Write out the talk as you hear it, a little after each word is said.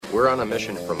We're on a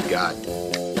mission from God.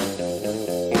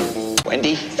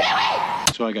 Wendy?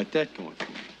 So I got that going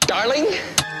for me. Darling? Looks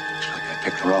like I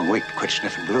picked the wrong week to quit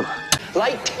sniffing glue.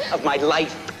 Light of my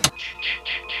life.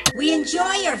 We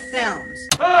enjoy your films.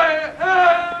 I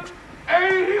am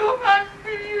a human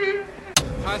being.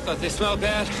 I thought they smelled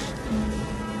bad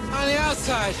on the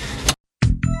outside.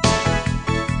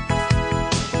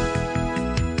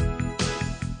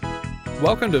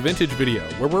 Welcome to Vintage Video,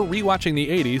 where we're rewatching the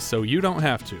 80s so you don't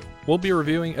have to. We'll be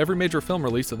reviewing every major film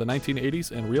release of the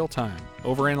 1980s in real time,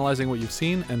 overanalyzing what you've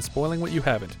seen and spoiling what you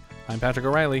haven't. I'm Patrick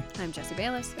O'Reilly. I'm Jesse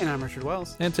Bayless. And I'm Richard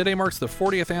Wells. And today marks the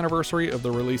 40th anniversary of the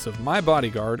release of My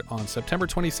Bodyguard on September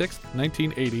 26,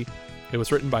 1980. It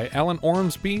was written by Alan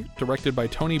Ormsby, directed by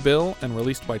Tony Bill, and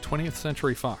released by 20th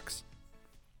Century Fox.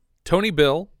 Tony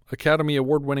Bill, Academy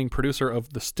Award-winning producer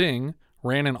of The Sting,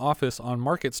 ran an office on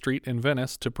Market Street in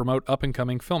Venice to promote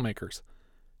up-and-coming filmmakers.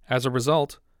 As a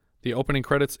result, the opening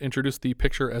credits introduced the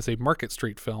picture as a Market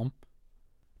Street film.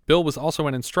 Bill was also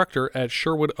an instructor at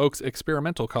Sherwood Oaks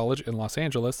Experimental College in Los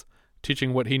Angeles,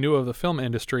 teaching what he knew of the film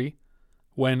industry,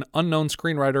 when unknown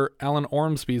screenwriter Alan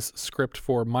Ormsby's script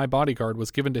for My Bodyguard was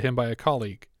given to him by a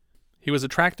colleague. He was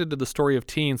attracted to the story of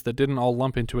teens that didn't all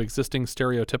lump into existing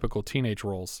stereotypical teenage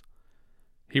roles.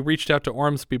 He reached out to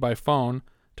Ormsby by phone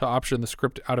to option the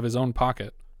script out of his own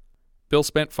pocket. Bill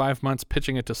spent 5 months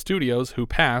pitching it to studios who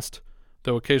passed,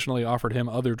 though occasionally offered him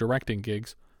other directing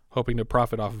gigs, hoping to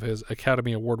profit off of his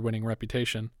Academy Award-winning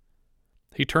reputation.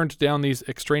 He turned down these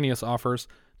extraneous offers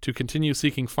to continue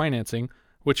seeking financing,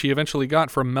 which he eventually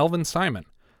got from Melvin Simon,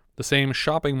 the same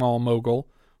shopping mall mogul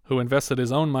who invested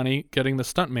his own money getting The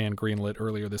Stuntman greenlit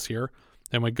earlier this year,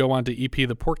 and would go on to EP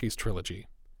the Porky's trilogy.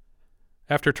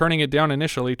 After turning it down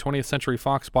initially, 20th Century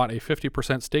Fox bought a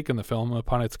 50% stake in the film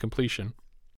upon its completion.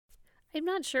 I'm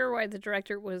not sure why the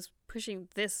director was pushing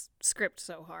this script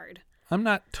so hard. I'm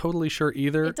not totally sure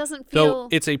either. It doesn't feel... Though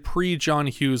it's a pre-John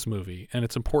Hughes movie, and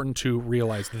it's important to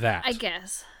realize that. I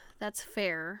guess. That's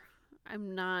fair.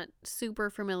 I'm not super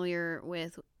familiar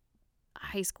with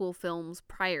high school films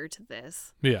prior to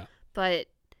this. Yeah. But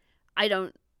I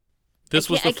don't... This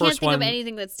was the first one... I can't think of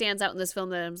anything that stands out in this film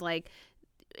that I'm like...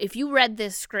 If you read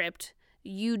this script,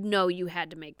 you'd know you had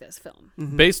to make this film.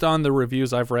 Mm-hmm. Based on the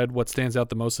reviews I've read, what stands out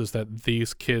the most is that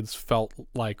these kids felt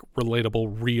like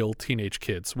relatable, real teenage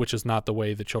kids, which is not the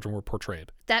way the children were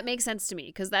portrayed. That makes sense to me,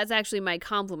 because that's actually my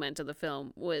compliment of the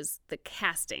film was the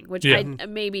casting, which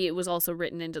maybe it was also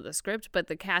written into the script, but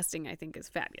the casting I think is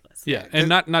fabulous. Yeah, and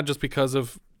not just because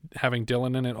of having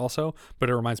Dylan in it also, but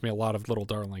it reminds me a lot of Little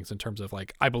Darlings in terms of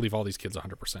like, I believe all these kids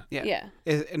 100%. Yeah.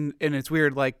 And it's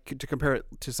weird, like, to compare it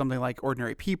to something like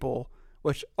Ordinary People,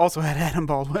 which also had Adam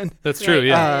Baldwin. That's true,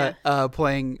 yeah.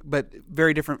 Playing, but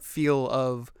very different feel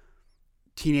of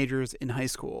teenagers in high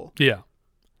school. Yeah.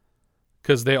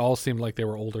 Because they all seemed like they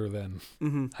were older than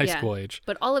high school age.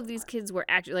 But all of these kids were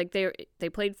actually, like, they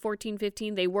played 14,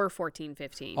 15. They were 14,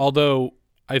 15. Although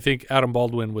I think Adam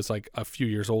Baldwin was like a few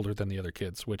years older than the other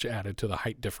kids, which added to the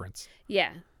height difference.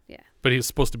 Yeah. But he was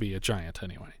supposed to be a giant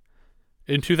anyway.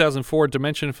 In 2004,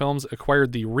 Dimension Films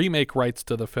acquired the remake rights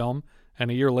to the film, and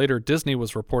a year later, Disney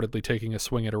was reportedly taking a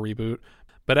swing at a reboot.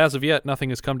 But as of yet, nothing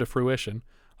has come to fruition,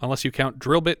 unless you count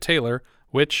Drillbit Taylor,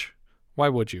 which, why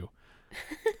would you?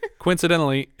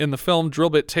 Coincidentally, in the film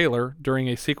Drillbit Taylor, during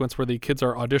a sequence where the kids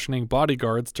are auditioning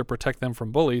bodyguards to protect them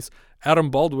from bullies, Adam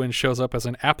Baldwin shows up as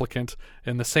an applicant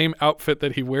in the same outfit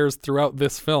that he wears throughout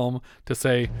this film to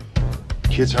say,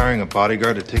 "Kids hiring a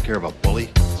bodyguard to take care of a bully?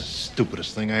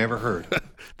 Stupidest thing I ever heard."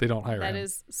 They don't hire him. That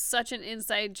is such an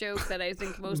inside joke that I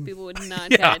think most people would not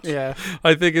catch. Yeah,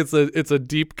 I think it's a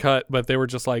deep cut, but they were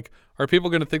just like, are people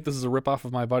going to think this is a ripoff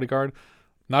of My Bodyguard?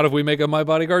 Not if we make a My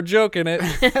Bodyguard joke in it.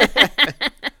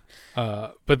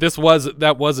 But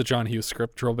that was a John Hughes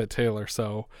script, Drillbit Taylor.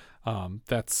 So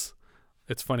it's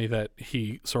funny that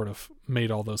he sort of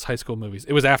made all those high school movies.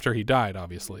 It was after he died,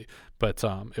 obviously, but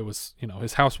it was,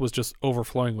 his house was just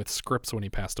overflowing with scripts when he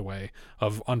passed away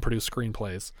of unproduced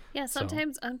screenplays. Yeah,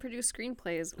 sometimes unproduced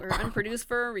screenplays are unproduced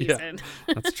for a reason.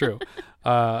 Yeah, that's true.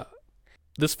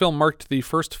 This film marked the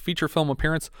first feature film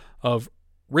appearance of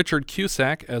Richard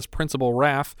Cusack as Principal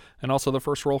Raff, and also the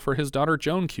first role for his daughter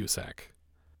Joan Cusack.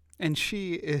 And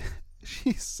she's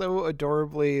so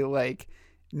adorably like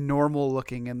normal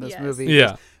looking in this movie.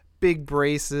 Yeah, big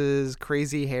braces,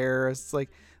 crazy hair. It's like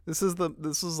this is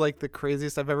like the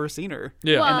craziest I've ever seen her.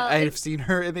 Yeah, well, and I've seen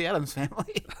her in the Addams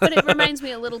Family. But it reminds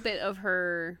me a little bit of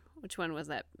her. Which one was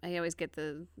that? I always get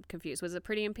confused. Was it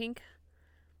Pretty in Pink?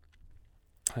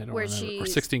 I don't where remember. she Or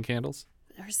 16 Candles.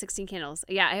 Or 16 Candles.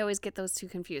 Yeah, I always get those two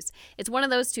confused. It's one of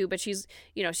those two, but she's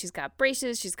got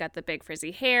braces, she's got the big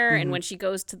frizzy hair, and when she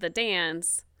goes to the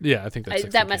dance... Yeah, I think that's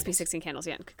 16 that must Candles. be 16 Candles,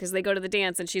 yeah, because they go to the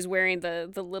dance and she's wearing the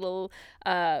little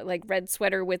like red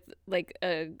sweater with like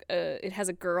it has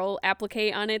a girl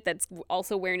applique on it that's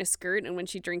also wearing a skirt, and when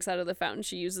she drinks out of the fountain,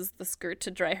 she uses the skirt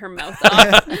to dry her mouth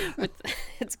off.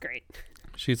 It's great.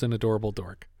 She's an adorable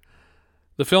dork.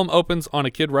 The film opens on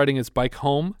a kid riding his bike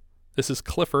home. This is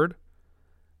Clifford.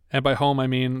 And by home, I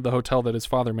mean the hotel that his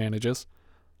father manages.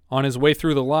 On his way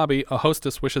through the lobby, a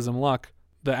hostess wishes him luck.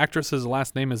 The actress's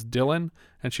last name is Dillon,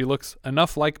 and she looks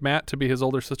enough like Matt to be his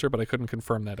older sister, but I couldn't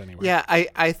confirm that anywhere. Yeah,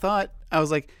 I thought, I was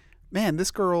like, man,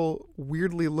 this girl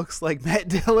weirdly looks like Matt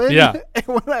Dillon. Yeah.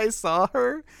 When I saw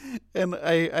her, and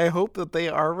I hope that they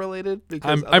are related.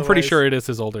 Because I'm pretty sure it is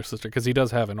his older sister, because he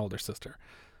does have an older sister.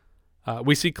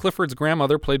 We see Clifford's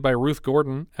grandmother, played by Ruth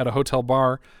Gordon, at a hotel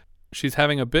bar. She's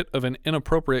having a bit of an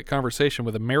inappropriate conversation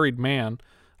with a married man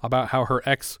about how her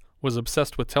ex was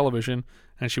obsessed with television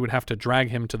and she would have to drag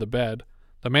him to the bed.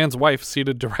 The man's wife,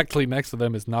 seated directly next to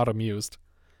them, is not amused.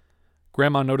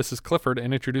 Grandma notices Clifford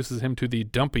and introduces him to the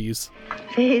Dumpies.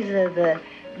 These are the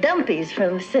Dumpies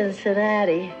from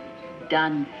Cincinnati.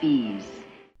 Dunphies.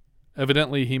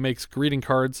 Evidently, he makes greeting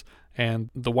cards and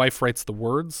the wife writes the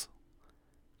words.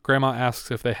 Grandma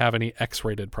asks if they have any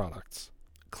X-rated products.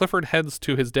 Clifford heads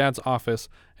to his dad's office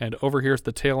and overhears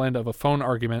the tail end of a phone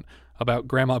argument about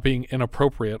Grandma being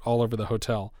inappropriate all over the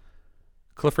hotel.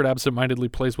 Clifford absentmindedly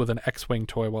plays with an X-Wing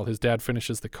toy while his dad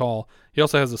finishes the call. He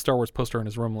also has a Star Wars poster in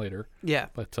his room later. Yeah.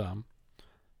 But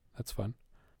that's fun.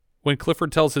 When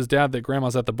Clifford tells his dad that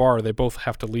Grandma's at the bar, they both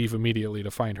have to leave immediately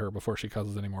to find her before she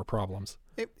causes any more problems.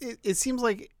 It seems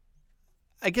like,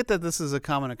 I get that this is a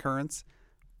common occurrence,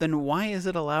 then why is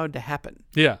it allowed to happen?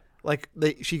 Yeah. Like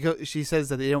she says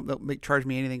that they don't charge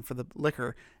me anything for the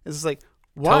liquor. It's just like,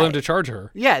 why? Tell them to charge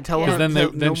her. Yeah, tell her.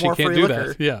 Because then she can't do liquor.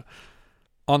 that. Yeah.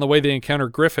 On the way, they encounter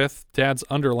Griffith, Dad's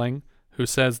underling, who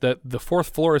says that the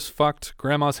fourth floor is fucked,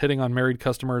 Grandma's hitting on married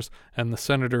customers, and the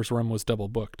senator's room was double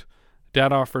booked.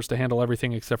 Dad offers to handle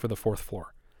everything except for the fourth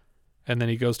floor. And then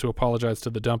he goes to apologize to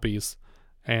the Dumpies,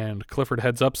 and Clifford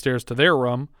heads upstairs to their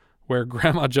room, where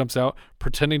Grandma jumps out,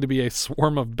 pretending to be a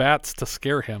swarm of bats to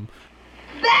scare him.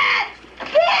 Bats!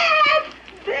 Bats!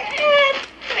 Bats!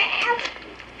 Bats!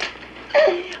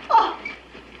 Oh,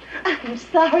 I'm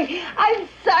sorry. I'm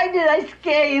sorry. Did I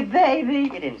scare you, baby?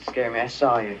 You didn't scare me. I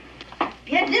saw you.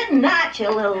 You did not, you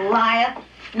little liar.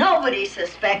 Nobody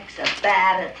suspects a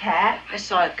bat attack. I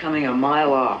saw it coming a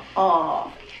mile off.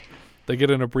 Oh. They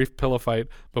get in a brief pillow fight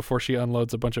before she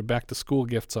unloads a bunch of back-to-school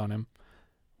gifts on him.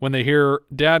 When they hear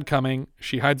Dad coming,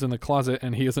 she hides in the closet,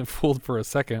 and he isn't fooled for a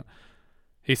second.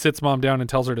 He sits Mom down and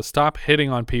tells her to stop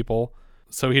hitting on people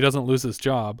so he doesn't lose his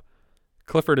job.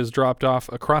 Clifford is dropped off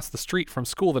across the street from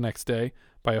school the next day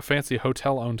by a fancy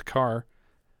hotel-owned car.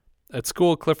 At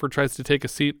school, Clifford tries to take a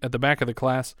seat at the back of the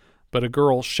class, but a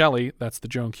girl, Shelley, that's the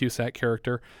Joan Cusack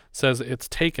character, says it's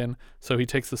taken, so he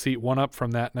takes the seat one up from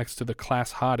that next to the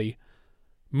class hottie.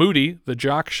 Moody, the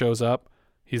jock, shows up.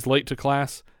 He's late to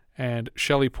class, and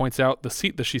Shelley points out the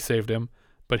seat that she saved him,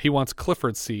 but he wants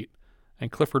Clifford's seat,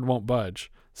 and Clifford won't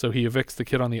budge, so he evicts the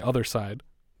kid on the other side.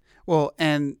 Well,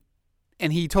 and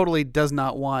he totally does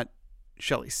not want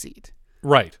Shelley's seat.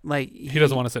 Right. Like he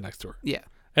doesn't want to sit next to her. Yeah.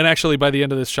 And actually, by the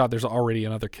end of this shot, there's already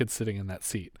another kid sitting in that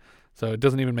seat. So it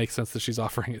doesn't even make sense that she's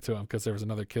offering it to him because there was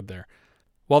another kid there.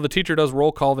 While the teacher does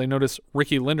roll call, they notice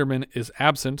Ricky Linderman is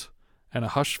absent, and a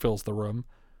hush fills the room.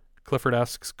 Clifford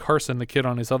asks Carson, the kid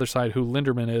on his other side, who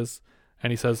Linderman is,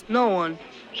 and he says, "No one,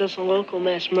 just a local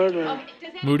mass murderer."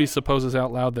 Moody supposes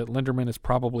out loud that Linderman is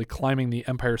probably climbing the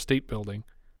Empire State Building.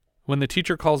 When the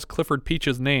teacher calls Clifford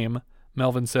Peach's name,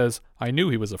 Melvin says, "I knew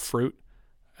he was a fruit,"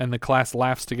 and the class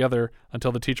laughs together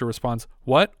until the teacher responds,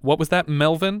 "What? What was that,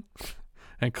 Melvin?"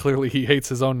 And clearly he hates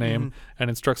his own name and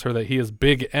instructs her that he is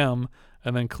Big M,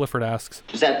 and then Clifford asks,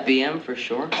 "Is that BM for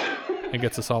sure?" and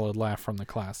gets a solid laugh from the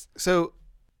class. So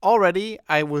already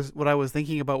what I was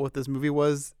thinking about with this movie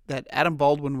was that Adam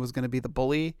Baldwin was going to be the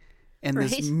bully, and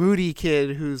this moody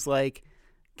kid who's like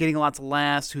getting lots of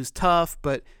laughs, who's tough,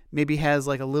 but maybe has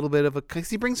like a little bit of because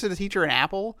he brings to the teacher an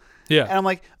apple. Yeah. And I'm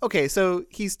like, okay, so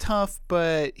he's tough,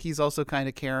 but he's also kind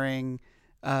of caring.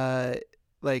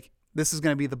 Like this is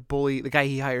going to be the bully, the guy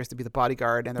he hires to be the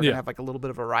bodyguard, and they're going to have like a little bit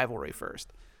of a rivalry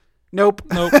first. Nope.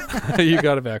 You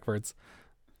got it backwards.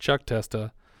 Chuck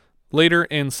Testa. Later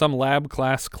in some lab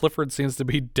class, Clifford seems to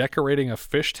be decorating a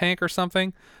fish tank or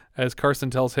something, as Carson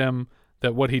tells him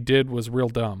that what he did was real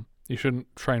dumb. You shouldn't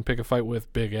try and pick a fight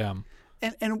with Big M.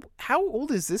 And how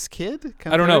old is this kid?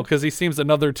 I don't know, because he seems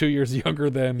another 2 years younger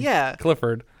than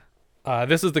Clifford.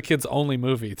 This is the kid's only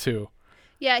movie, too.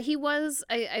 Yeah, he was.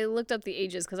 I looked up the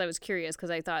ages because I was curious because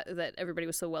I thought that everybody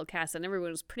was so well cast and everyone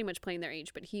was pretty much playing their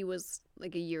age, but he was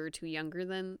like a year or two younger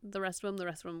than the rest of them. The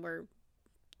rest of them were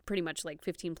pretty much like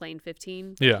 15 playing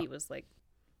 15. Yeah. He was like,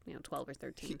 12 or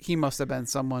 13. He must have been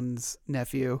someone's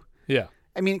nephew. Yeah.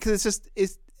 I mean, because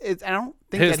it's I don't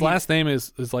think his last name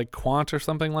is like Quant or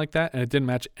something like that, and it didn't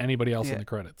match anybody else in the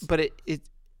credits. But it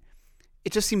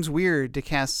just seems weird to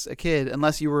cast a kid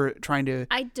unless you were trying to.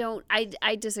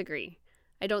 I disagree.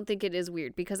 I don't think it is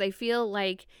weird because I feel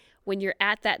like when you're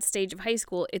at that stage of high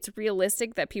school, it's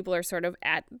realistic that people are sort of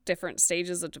at different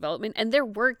stages of development. And there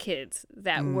were kids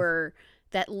that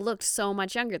that looked so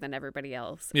much younger than everybody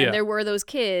else. Yeah. And there were those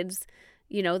kids,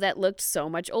 that looked so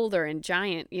much older and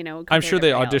giant, I'm sure they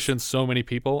auditioned so many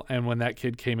people. And when that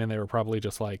kid came in, they were probably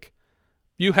just like,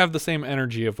 you have the same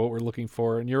energy of what we're looking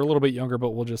for. And you're a little bit younger,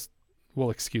 but we'll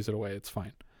excuse it away. It's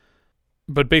fine.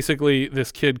 But basically,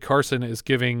 this kid, Carson, is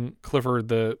giving Clifford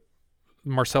the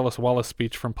Marcellus Wallace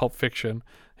speech from Pulp Fiction.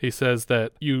 He says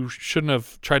that you shouldn't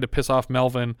have tried to piss off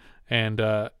Melvin and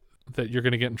that you're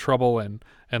going to get in trouble. And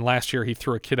last year he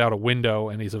threw a kid out a window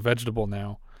and he's a vegetable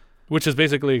now, which is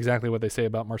basically exactly what they say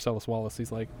about Marcellus Wallace.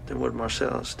 He's like, then what did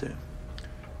Marcellus do?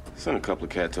 Sent a couple of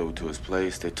cats over to his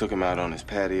place. They took him out on his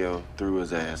patio, threw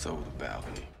his ass over the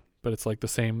balcony. But it's like the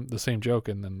same joke,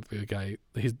 and then the guy,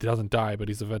 he doesn't die, but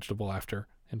he's a vegetable after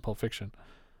in Pulp Fiction.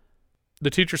 The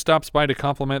teacher stops by to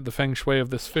compliment the feng shui of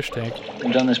this fish tank.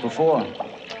 You've done this before?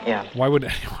 Yeah. Why would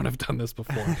anyone have done this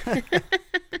before?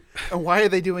 And why are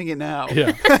they doing it now?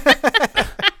 Yeah.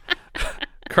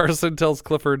 Carson tells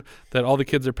Clifford that all the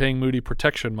kids are paying Moody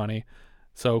protection money,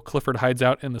 so Clifford hides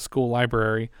out in the school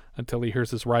library until he hears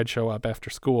his ride show up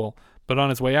after school. But on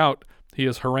his way out, he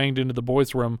is harangued into the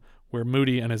boys' room where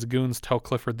Moody and his goons tell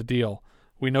Clifford the deal.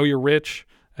 We know you're rich,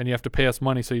 and you have to pay us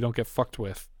money so you don't get fucked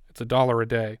with. It's $1 a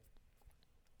day.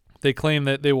 They claim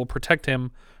that they will protect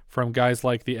him from guys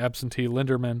like the absentee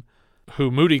Linderman,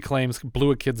 who Moody claims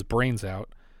blew a kid's brains out.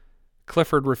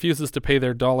 Clifford refuses to pay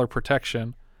their dollar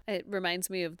protection. It reminds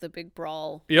me of the big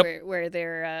brawl Yep. where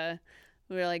they're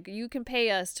like, you can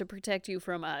pay us to protect you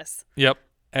from us. Yep.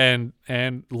 And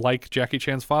like Jackie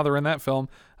Chan's father in that film,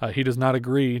 he does not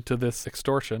agree to this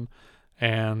extortion.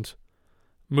 And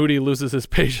Moody loses his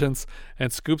patience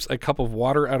and scoops a cup of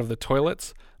water out of the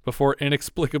toilets before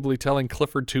inexplicably telling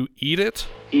Clifford to eat it.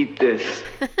 Eat this.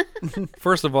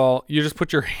 First of all, you just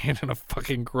put your hand in a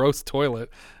fucking gross toilet.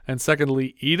 And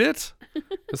secondly, eat it?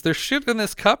 Is there shit in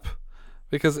this cup?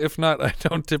 Because if not, I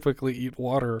don't typically eat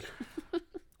water.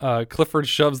 Clifford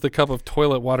shoves the cup of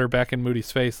toilet water back in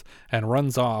Moody's face and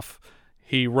runs off.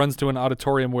 He runs to an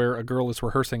auditorium where a girl is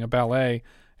rehearsing a ballet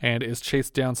and is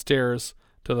chased downstairs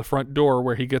to the front door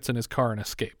where he gets in his car and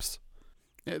escapes.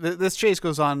 This chase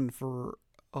goes on for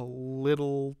a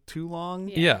little too long.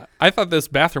 Yeah. I thought this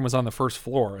bathroom was on the first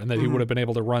floor and that he would have been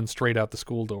able to run straight out the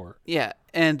school door. Yeah.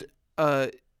 And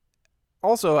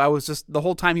also, I was just, the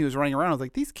whole time he was running around, I was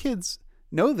like, these kids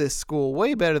know this school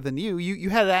way better than you. You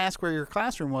had to ask where your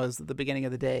classroom was at the beginning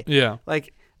of the day. Yeah.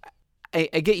 Like, I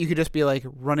get you could just be like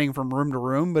running from room to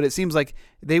room, but it seems like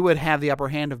they would have the upper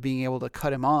hand of being able to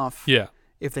cut him off. Yeah.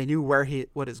 If they knew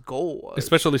what his goal was.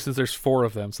 Especially since there's 4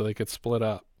 of them, so they could split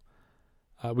up.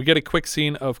 We get a quick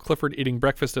scene of Clifford eating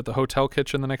breakfast at the hotel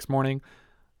kitchen the next morning.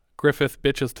 Griffith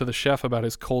bitches to the chef about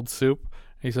his cold soup.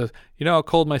 He says, you know how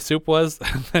cold my soup was?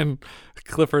 And then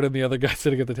Clifford and the other guy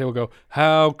sitting at the table go,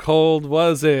 how cold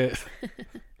was it?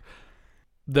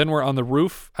 Then we're on the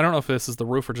roof. I don't know if this is the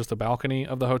roof or just a balcony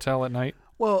of the hotel at night.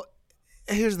 Well,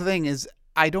 here's the thing is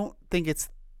I don't think it's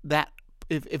that.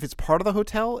 If it's part of the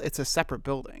hotel, it's a separate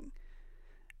building.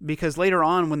 Because later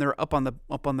on when they're up on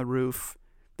the roof,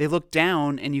 they look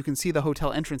down and you can see the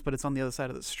hotel entrance, but it's on the other side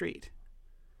of the street.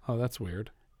 Oh, that's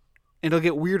weird. And it'll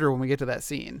get weirder when we get to that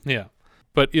scene. Yeah.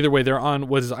 But either way, they're on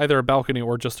what is either a balcony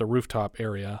or just a rooftop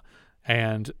area.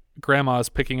 And Grandma's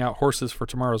picking out horses for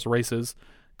tomorrow's races.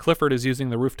 Clifford is using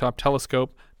the rooftop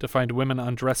telescope to find women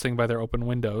undressing by their open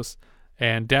windows.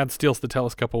 And Dad steals the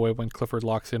telescope away when Clifford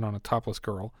locks in on a topless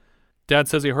girl. Dad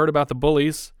says he heard about the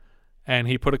bullies, and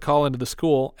he put a call into the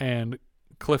school, and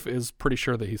Cliff is pretty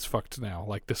sure that he's fucked now.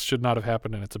 Like, this should not have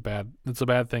happened, and it's a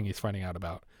bad thing he's finding out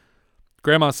about.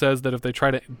 Grandma says that if they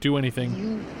try to do anything...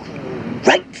 You go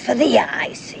right for the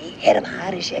eye, see? Hit him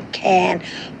hard as you can.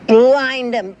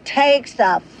 Blind him. Takes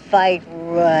the fight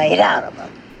right out of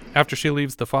him. After she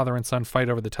leaves, the father and son fight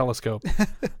over the telescope,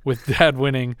 with Dad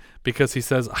winning because he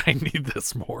says, I need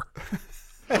this more.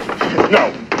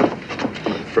 No.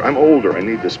 I'm older. I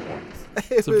need this more.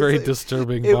 It's a very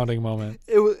disturbing bonding moment.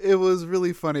 It was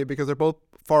really funny because they're both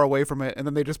far away from it, and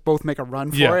then they just both make a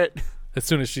run for it. as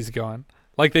soon as she's gone.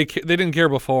 Like they didn't care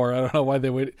before. I don't know why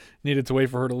they needed to wait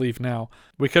for her to leave now.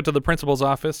 We cut to the principal's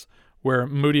office where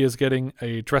Moody is getting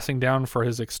a dressing down for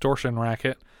his extortion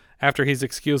racket. After he's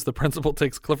excused, the principal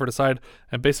takes Clifford aside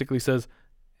and basically says,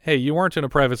 hey, you weren't in a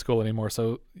private school anymore,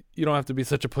 so you don't have to be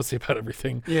such a pussy about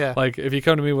everything. Yeah. Like, if you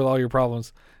come to me with all your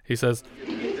problems, he says,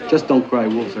 just don't cry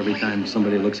wolf every time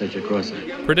somebody looks at you cross-eyed.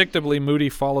 Predictably, Moody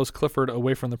follows Clifford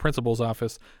away from the principal's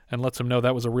office and lets him know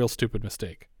that was a real stupid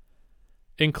mistake.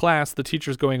 In class, the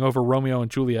teacher's going over Romeo and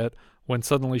Juliet when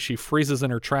suddenly she freezes in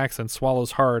her tracks and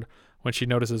swallows hard when she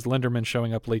notices Linderman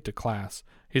showing up late to class.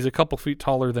 He's a couple feet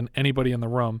taller than anybody in the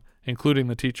room, including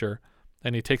the teacher,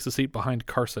 and he takes a seat behind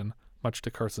Carson, much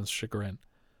to Carson's chagrin.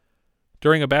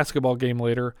 During a basketball game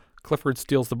later, Clifford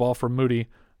steals the ball from Moody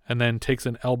and then takes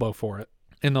an elbow for it.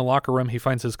 In the locker room, he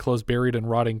finds his clothes buried in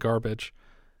rotting garbage,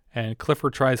 and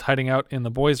Clifford tries hiding out in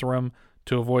the boys' room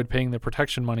to avoid paying the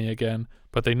protection money again,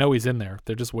 but they know he's in there.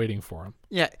 They're just waiting for him.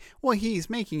 Yeah. Well, he's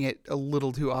making it a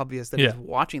little too obvious that he's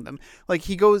watching them. Like,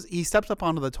 he steps up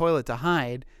onto the toilet to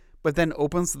hide, but then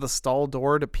opens the stall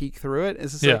door to peek through it.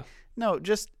 It's just like, no,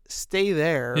 just stay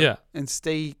there and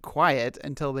stay quiet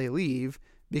until they leave,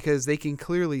 because they can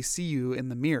clearly see you in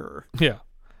the mirror. Yeah.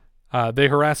 They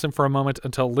harass him for a moment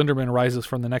until Linderman rises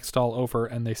from the next stall over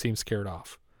and they seem scared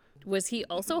off. Was he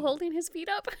also holding his feet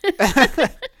up?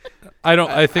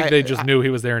 I think they just knew he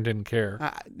was there and didn't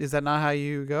care. Is that not how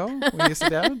you go when you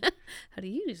sit down? How do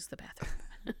you use the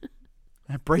bathroom?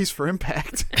 Brace for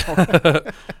impact.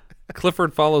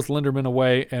 Clifford follows Linderman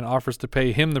away and offers to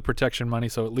pay him the protection money,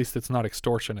 so at least it's not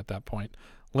extortion at that point.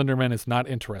 Linderman is not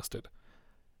interested.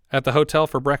 At the hotel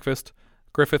for breakfast,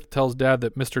 Griffith tells Dad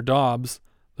that Mr. Dobbs,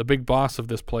 the big boss of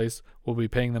this place, will be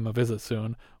paying them a visit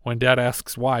soon. When Dad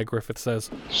asks why, Griffith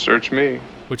says, search me.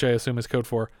 Which I assume is code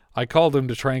for, I called him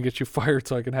to try and get you fired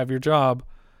so I can have your job.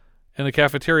 In the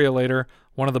cafeteria later,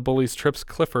 one of the bullies trips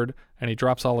Clifford and he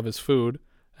drops all of his food.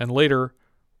 And later,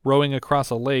 rowing across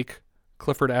a lake,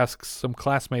 Clifford asks some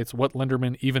classmates what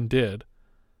Linderman even did.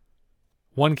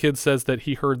 One kid says that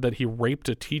he heard that he raped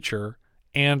a teacher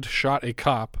and shot a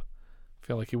cop. I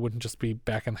feel like he wouldn't just be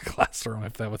back in the classroom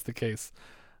if that was the case.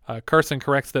 Carson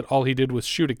corrects that all he did was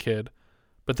shoot a kid,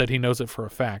 but that he knows it for a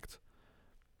fact.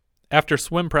 After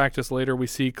swim practice later, we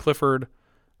see Clifford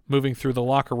moving through the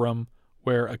locker room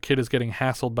where a kid is getting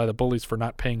hassled by the bullies for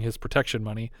not paying his protection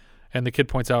money. And the kid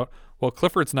points out, well,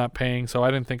 Clifford's not paying, so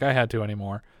I didn't think I had to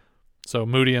anymore. So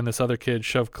Moody and this other kid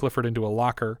shove Clifford into a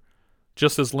locker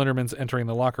just as Linderman's entering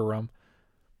the locker room.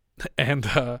 And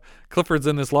Clifford's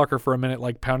in this locker for a minute,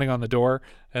 like pounding on the door.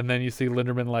 And then you see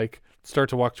Linderman like start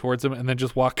to walk towards him and then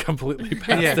just walk completely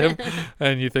past him.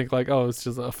 And you think like, oh, it's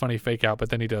just a funny fake out. But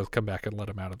then he does come back and let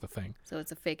him out of the thing. So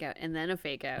it's a fake out and then a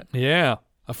fake out. Yeah,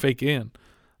 a fake in.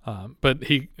 But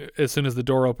he, as soon as the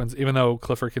door opens, even though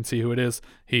Clifford can see who it is,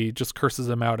 he just curses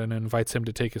him out and invites him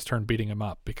to take his turn beating him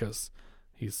up because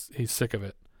he's sick of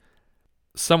it.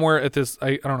 Somewhere at this,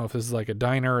 I don't know if this is like a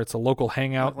diner, it's a local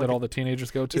hangout that all the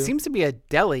teenagers go to. It seems to be a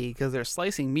deli because they're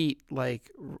slicing meat like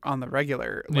on the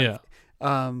regular. Like,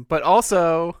 but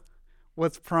also,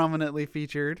 what's prominently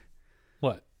featured?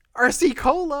 What? RC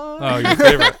Cola. Oh, your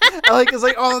favorite. It's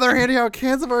like, oh, they're handing out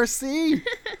cans of RC.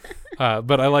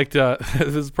 But I liked,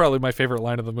 this is probably my favorite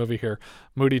line of the movie here.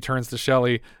 Moody turns to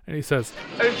Shelley and he says,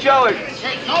 Hey, Shelley,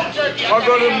 wanna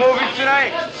go to the movies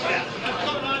tonight?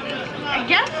 I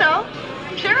guess so.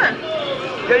 Sure.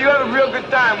 Yeah, you have a real good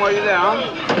time while you're there, huh?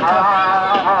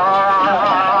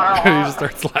 He just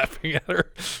starts laughing at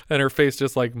her, and her face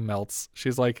just like melts.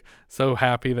 She's like so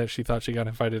happy that she thought she got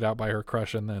invited out by her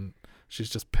crush, and then she's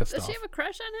just pissed off. Does she have a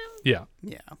crush on him? Yeah.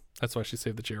 Yeah. That's why she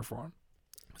saved the chair for him.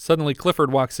 Suddenly,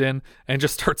 Clifford walks in and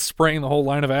just starts spraying the whole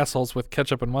line of assholes with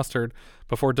ketchup and mustard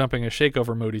before dumping a shake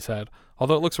over Moody's head,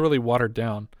 although it looks really watered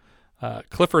down.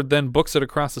 Clifford then books it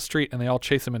across the street, and they all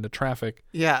chase him into traffic.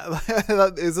 Yeah.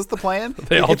 Is this the plan?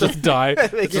 They all just die.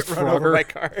 They get run over by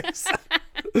cars.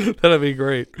 That'd be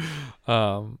great.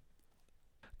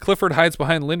 Clifford hides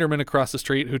behind Linderman across the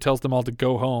street, who tells them all to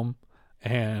go home.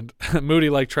 And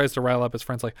Moody tries to rile up his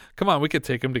friends, like, come on, we could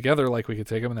take him together, like we could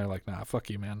take him. And they're like, nah,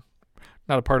 fuck you, man.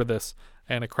 Not a part of this.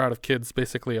 And a crowd of kids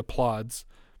basically applauds.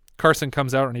 Carson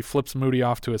comes out and he flips Moody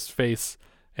off to his face.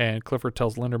 And Clifford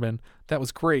tells Linderman, that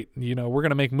was great. We're going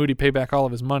to make Moody pay back all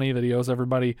of his money that he owes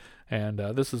everybody. And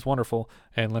this is wonderful.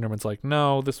 And Linderman's like,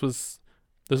 no, this was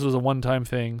a one-time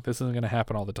thing. This isn't going to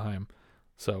happen all the time.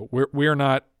 So we're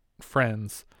not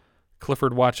friends.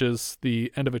 Clifford watches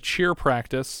the end of a cheer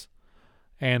practice.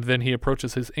 And then he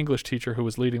approaches his English teacher who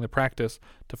was leading the practice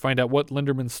to find out what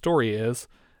Linderman's story is.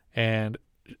 And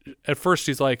at first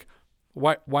she's like,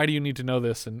 why do you need to know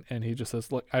this? And he just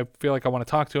says, look, I feel like I want to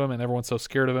talk to him, and everyone's so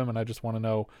scared of him, and I just want to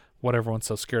know what everyone's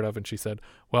so scared of. And she said,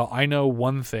 well, I know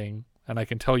one thing, and I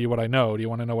can tell you what I know. Do you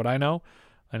want to know what I know?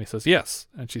 And he says, yes.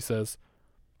 And she says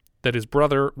that his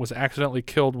brother was accidentally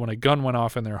killed when a gun went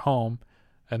off in their home,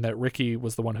 and that Ricky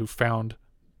was the one who found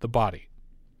the body.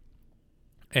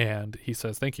 And he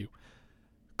says, thank you.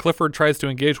 Clifford tries to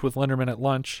engage with Linderman at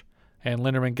lunch, and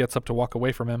Linderman gets up to walk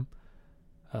away from him.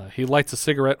 He lights a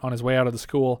cigarette on his way out of the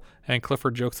school, and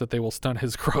Clifford jokes that they will stunt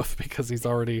his growth because he's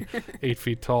already 8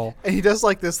 feet tall. And he does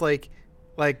like this, like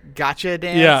gotcha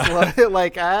dance.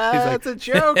 Yeah. It's a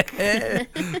joke.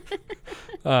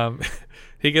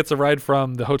 He gets a ride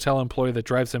from the hotel employee that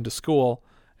drives him to school,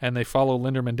 and they follow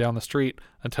Linderman down the street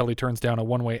until he turns down a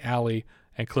one-way alley,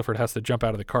 and Clifford has to jump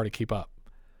out of the car to keep up.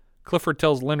 Clifford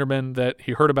tells Linderman that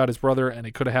he heard about his brother and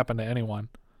it could have happened to anyone.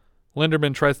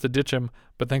 Linderman tries to ditch him,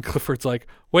 but then Clifford's like,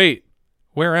 wait,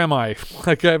 where am I?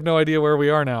 I have no idea where we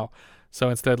are now. So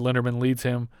instead, Linderman leads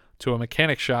him to a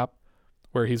mechanic shop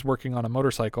where he's working on a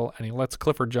motorcycle, and he lets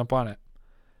Clifford jump on it.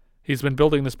 He's been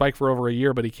building this bike for over a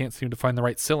year, but he can't seem to find the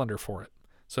right cylinder for it.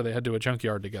 So they head to a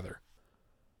junkyard together.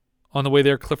 On the way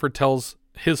there, Clifford tells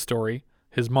his story.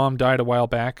 His mom died a while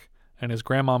back, and his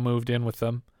grandma moved in with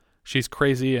them. She's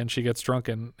crazy, and she gets drunk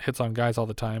and hits on guys all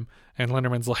the time. And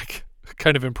Linderman's like,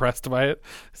 kind of impressed by it.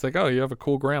 He's like, oh, you have a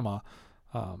cool grandma.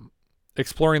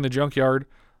 Exploring the junkyard,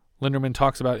 Linderman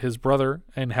talks about his brother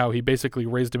and how he basically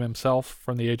raised him himself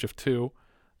from the age of 2,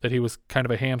 that he was kind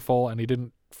of a handful and he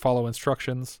didn't follow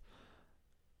instructions.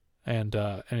 And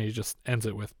he just ends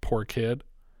it with, poor kid.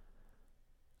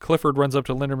 Clifford runs up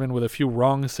to Linderman with a few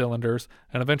wrong cylinders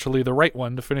and eventually the right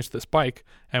one to finish this bike,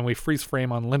 and we freeze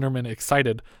frame on Linderman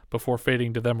excited before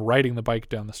fading to them riding the bike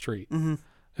down the street. Mm-hmm.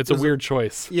 It's a weird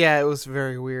choice. Yeah, it was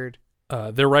very weird.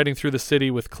 They're riding through the city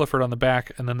with Clifford on the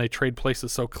back, and then they trade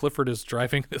places. So Clifford is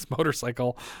driving this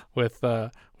motorcycle with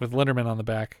Linderman on the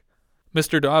back.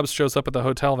 Mr. Dobbs shows up at the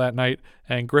hotel that night,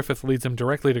 and Griffith leads him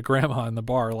directly to Grandma in the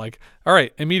bar. Like, all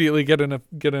right, immediately get in a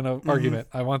argument.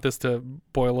 I want this to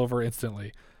boil over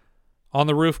instantly. On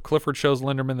the roof, Clifford shows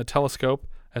Linderman the telescope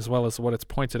as well as what it's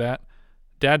pointed at.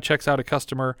 Dad checks out a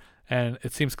customer, and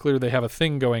it seems clear they have a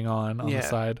thing going on the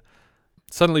side.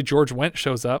 Suddenly, George Wendt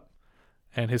shows up,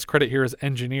 and his credit here is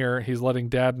engineer. He's letting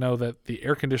Dad know that the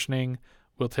air conditioning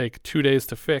will take 2 days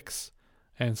to fix,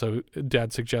 and so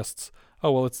Dad suggests,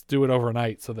 oh, well, let's do it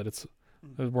overnight so that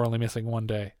we're only missing 1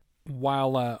 day.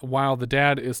 While the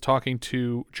dad is talking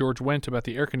to George Wendt about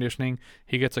the air conditioning,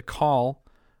 he gets a call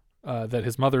that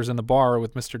his mother's in the bar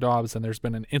with Mr. Dobbs, and there's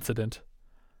been an incident.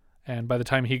 And by the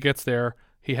time he gets there,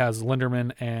 he has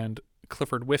Linderman and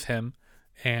Clifford with him,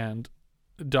 and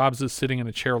Dobbs is sitting in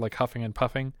a chair like huffing and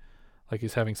puffing, like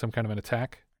he's having some kind of an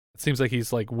attack. It seems like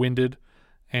he's like winded,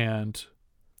 and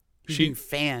he's being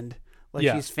fanned. Like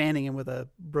she's fanning him with a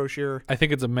brochure. I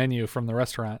think it's a menu from the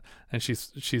restaurant, and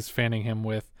she's fanning him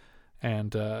with,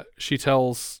 and she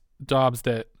tells Dobbs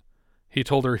that he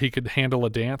told her he could handle a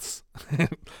dance,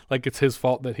 like it's his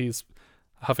fault that he's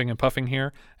huffing and puffing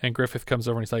here. And Griffith comes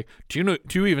over and he's like, do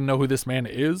you even know who this man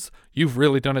is? You've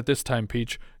really done it this time,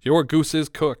 Peach. Your goose is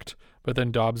cooked. But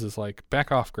then Dobbs is like,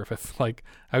 back off, Griffith. Like,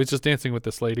 I was just dancing with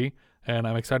this lady, and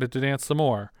I'm excited to dance some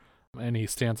more. And he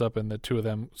stands up, and the two of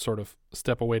them sort of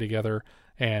step away together,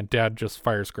 and Dad just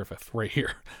fires Griffith right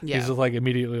here. Yeah. He's just like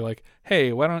immediately like,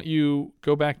 hey, why don't you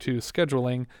go back to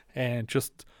scheduling and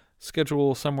just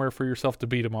schedule somewhere for yourself to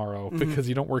be tomorrow because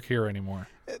you don't work here anymore.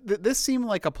 This seemed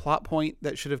like a plot point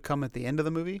that should have come at the end of the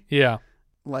movie. Yeah.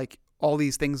 Like all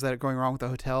these things that are going wrong with the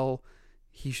hotel,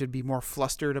 he should be more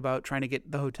flustered about trying to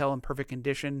get the hotel in perfect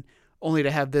condition, only to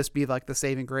have this be like the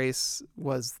saving grace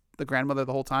was the grandmother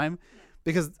the whole time,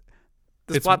 because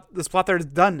this plot there is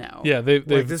done now. Yeah, they've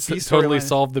totally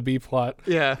solved the B plot.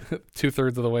 Yeah. 2/3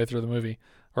 of the way through the movie,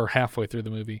 or halfway through the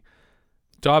movie.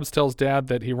 Dobbs tells Dad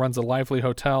that he runs a lively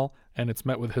hotel, and it's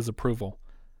met with his approval.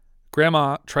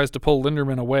 Grandma tries to pull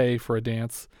Linderman away for a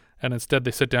dance, and instead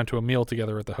they sit down to a meal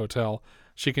together at the hotel.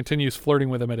 She continues flirting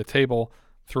with him at a table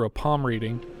through a palm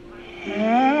reading.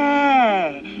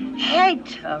 Hey,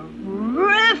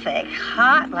 terrific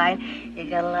hotline. You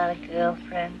got a lot of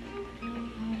girlfriends?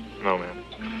 No,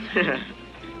 ma'am.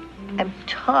 I'm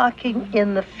talking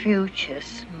in the future,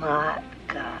 smart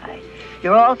guy.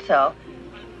 You're also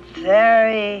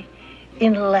very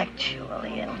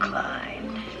intellectually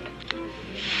inclined.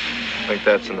 I think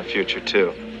that's in the future,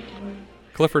 too.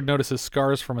 Clifford notices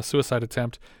scars from a suicide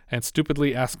attempt and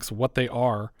stupidly asks what they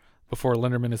are before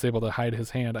Linderman is able to hide his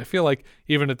hand. I feel like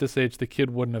even at this age, the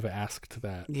kid wouldn't have asked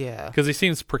that. Yeah. Because he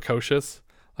seems precocious.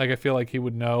 Like, I feel like he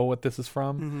would know what this is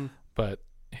from. Mm-hmm. But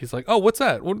he's like, oh, what's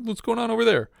that? What's going on over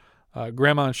there?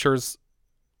 Grandma assures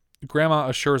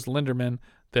Linderman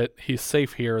that he's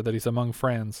safe here, that he's among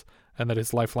friends, and that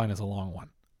his lifeline is a long one.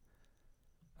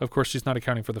 Of course, she's not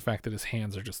accounting for the fact that his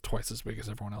hands are just twice as big as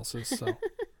everyone else's. So,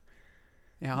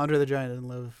 yeah, Andre the Giant didn't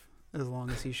live as long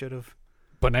as he should have.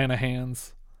 Banana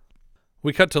hands.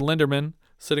 We cut to Linderman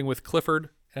sitting with Clifford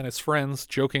and his friends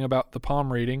joking about the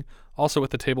palm reading. Also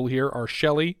at the table here are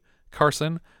Shelley,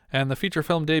 Carson, and the feature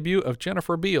film debut of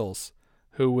Jennifer Beals,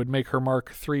 who would make her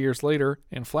mark 3 years later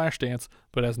in Flashdance,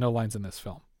 but has no lines in this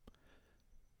film.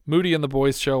 Moody and the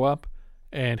boys show up,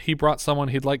 and he brought someone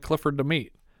he'd like Clifford to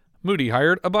meet. Moody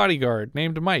hired a bodyguard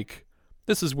named Mike.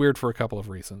 This is weird for a couple of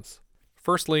reasons.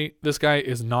 Firstly, this guy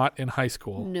is not in high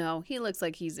school. No, he looks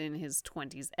like he's in his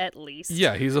 20s at least.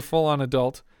 Yeah, he's a full-on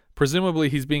adult. Presumably,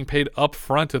 he's being paid up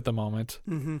front at the moment,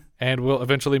 and will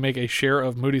eventually make a share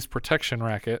of Moody's protection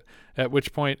racket, at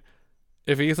which point,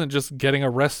 if he isn't just getting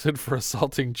arrested for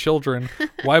assaulting children,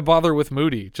 why bother with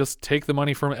Moody? Just take the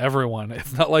money from everyone.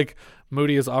 It's not like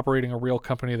Moody is operating a real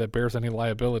company that bears any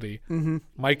liability.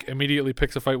 Mike immediately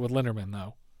picks a fight with Linderman,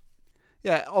 though.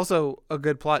 Yeah, also a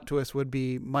good plot twist would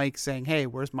be Mike saying, "Hey,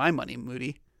 where's my money,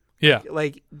 Moody?" Yeah.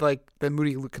 Like that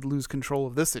Moody could lose control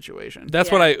of this situation.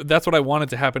 That's what I wanted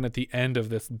to happen at the end of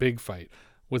this big fight,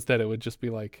 was that it would just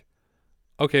be like,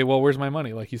 okay, well, where's my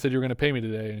money? Like, you said you were going to pay me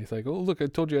today. And he's like, oh, look, I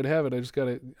told you I'd have it.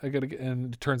 I got to get,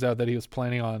 and it turns out that he was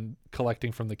planning on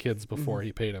collecting from the kids before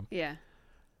he paid him. Yeah.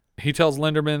 He tells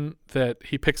Linderman that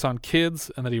he picks on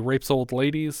kids and that he rapes old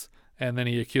ladies. And then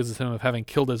he accuses him of having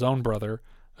killed his own brother,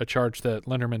 a charge that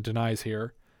Linderman denies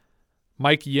here.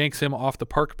 Mike yanks him off the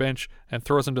park bench and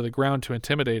throws him to the ground to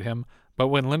intimidate him. But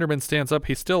when Linderman stands up,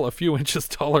 he's still a few inches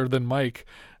taller than Mike.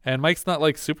 And Mike's not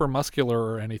like super muscular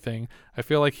or anything. I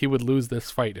feel like he would lose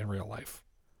this fight in real life.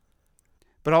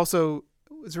 But also,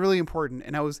 it's really important.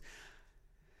 And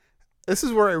this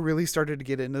is where I really started to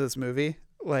get into this movie.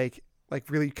 Like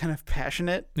really kind of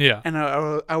passionate. Yeah. And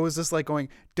I was just like going,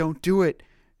 don't do it.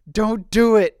 Don't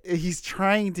do it. He's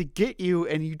trying to get you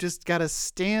and you just got to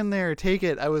stand there, take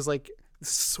it. I was like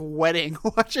sweating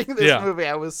watching this movie.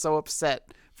 I was so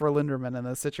upset for Linderman in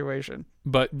this situation.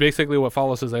 But basically what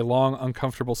follows is a long,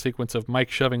 uncomfortable sequence of Mike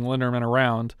shoving Linderman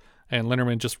around and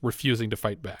Linderman just refusing to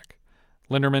fight back.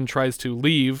 Linderman tries to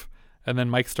leave, and then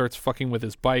Mike starts fucking with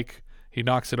his bike. He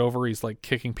knocks it over. He's like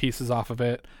kicking pieces off of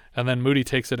it. And then Moody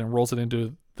takes it and rolls it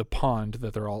into the pond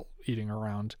that they're all eating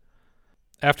around.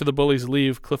 After the bullies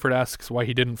leave, Clifford asks why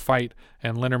he didn't fight,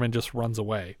 and Linderman just runs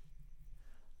away.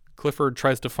 Clifford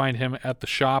tries to find him at the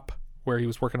shop where he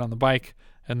was working on the bike,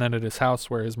 and then at his house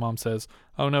where his mom says,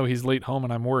 oh no, he's late home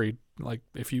and I'm worried. Like,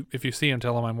 if you see him,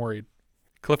 tell him I'm worried.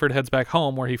 Clifford heads back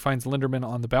home where he finds Linderman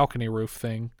on the balcony roof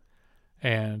thing,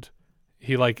 and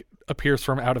he like appears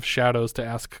from out of shadows to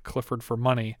ask Clifford for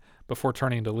money before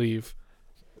turning to leave.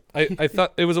 I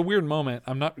thought it was a weird moment.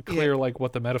 I'm not clear like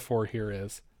what the metaphor here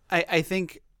is. I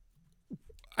think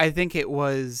it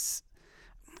was,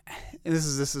 and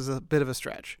this is a bit of a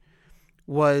stretch,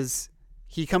 was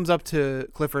he comes up to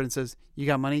Clifford and says, you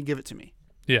got money? Give it to me.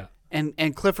 Yeah.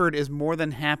 And Clifford is more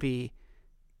than happy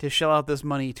to shell out this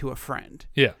money to a friend.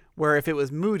 Yeah. Where if it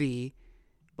was Moody,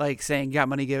 like saying, got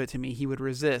money, give it to me, he would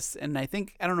resist. And I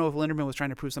don't know if Linderman was trying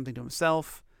to prove something to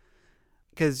himself,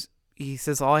 because he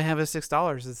says, all I have is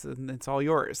 $6. It's all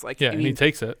yours. Like, yeah, and he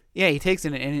takes it. Yeah, he takes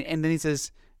it. And then he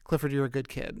says, Clifford, you're a good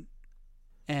kid.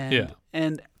 And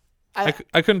I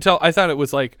couldn't tell. I thought it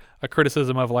was like a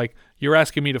criticism of like, you're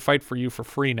asking me to fight for you for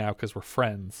free now because we're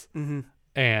friends. Mm-hmm.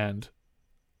 And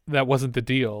that wasn't the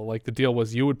deal. Like, the deal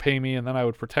was you would pay me and then I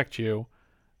would protect you.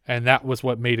 And that was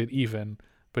what made it even.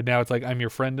 But now it's like, I'm your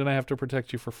friend and I have to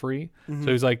protect you for free. Mm-hmm.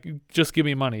 So he's like, just give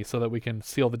me money so that we can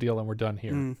seal the deal and we're done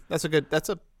here. That's a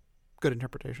good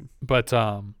interpretation. But,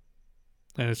 and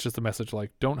it's just a message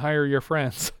like, don't hire your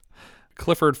friends.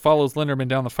 Clifford follows Linderman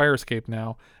down the fire escape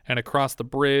now and across the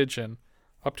bridge and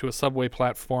up to a subway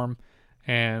platform.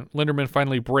 And Linderman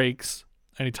finally breaks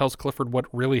and he tells Clifford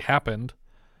what really happened.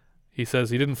 He says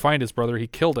he didn't find his brother. He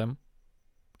killed him.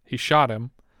 He shot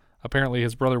him. Apparently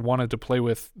his brother wanted to play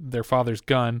with their father's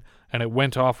gun and it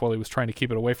went off while he was trying to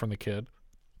keep it away from the kid.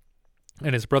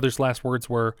 And his brother's last words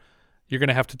were, you're going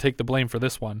to have to take the blame for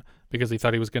this one, because he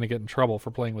thought he was going to get in trouble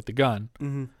for playing with the gun.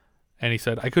 Mm-hmm. And he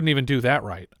said, I couldn't even do that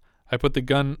right. I put the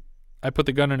gun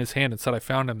in his hand and said I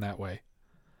found him that way.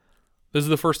 This is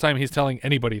the first time he's telling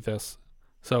anybody this.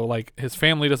 So, like, his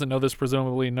family doesn't know this,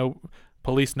 presumably. No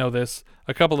police know this.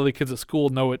 A couple of the kids at school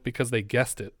know it because they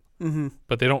guessed it. Mm-hmm.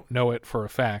 But they don't know it for a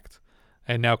fact.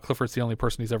 And now Clifford's the only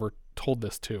person he's ever told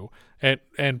this to.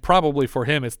 And probably for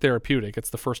him, it's therapeutic. It's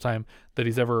the first time that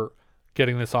he's ever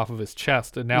getting this off of his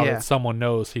chest. And now that someone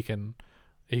knows, he can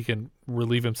he can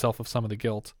relieve himself of some of the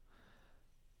guilt.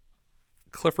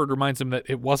 Clifford reminds him that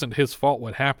it wasn't his fault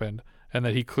what happened, and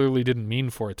that he clearly didn't mean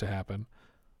for it to happen.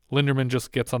 Linderman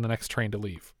just gets on the next train to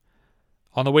leave.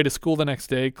 On the way to school the next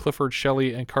day, Clifford,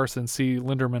 Shelley, and Carson see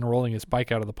Linderman rolling his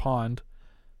bike out of the pond.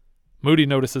 Moody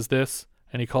notices this,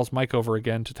 and he calls Mike over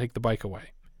again to take the bike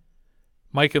away.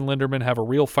 Mike and Linderman have a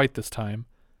real fight this time,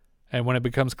 and when it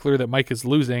becomes clear that Mike is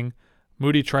losing,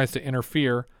 Moody tries to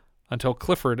interfere until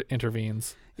Clifford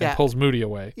intervenes and pulls Moody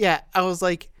away. Yeah, I was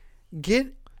like, get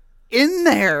in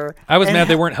there. I was mad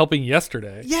they weren't helping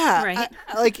yesterday. Yeah, right.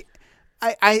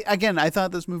 I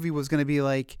thought this movie was going to be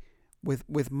like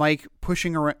with Mike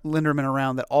pushing Linderman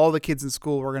around, that all the kids in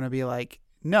school were going to be like,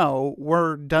 no,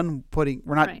 we're done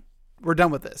we're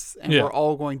done with this, and we're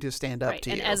all going to stand up to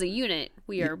you. And as a unit,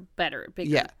 we are better,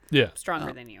 bigger,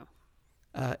 stronger than you.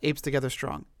 Apes together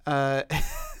strong.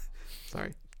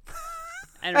 Sorry.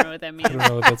 I don't know what that means. I don't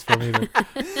know what that's from either.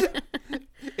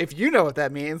 If you know what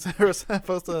that means, we're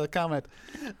supposed to comment.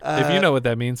 If you know what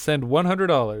that means, send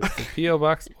 $100 to P.O.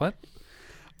 Box. What?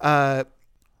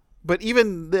 But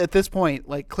even at this point,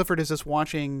 like, Clifford is just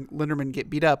watching Linderman get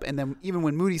beat up, and then even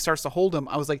when Moody starts to hold him,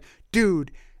 I was like,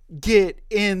 dude, get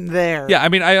in there. Yeah, I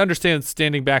mean, I understand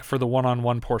standing back for the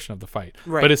one-on-one portion of the fight.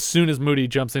 Right. But as soon as Moody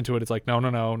jumps into it, it's like,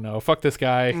 no, fuck this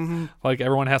guy. Mm-hmm. Like,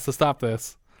 everyone has to stop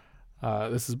this.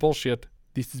 This is bullshit.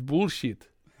 This is bullshit.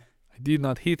 I did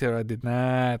not hit her. I did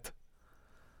not.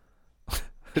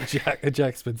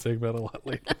 Jack's been saying that a lot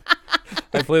lately.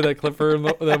 I play that clip for them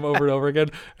over and over again,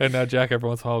 and now Jack every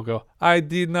once in a while will go, I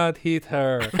did not hit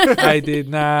her. I did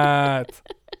not.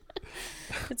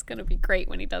 It's going to be great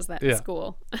when he does that in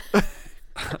school. Teach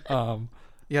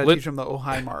him the oh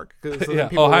hi mark, because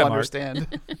people will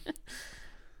understand.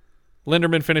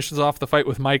 Linderman finishes off the fight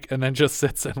with Mike and then just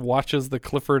sits and watches the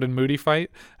Clifford and Moody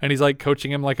fight. And he's like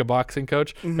coaching him like a boxing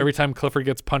coach. Mm-hmm. Every time Clifford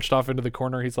gets punched off into the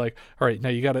corner, he's like, all right, now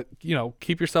you got to,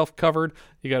 keep yourself covered.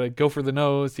 You got to go for the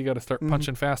nose. You got to start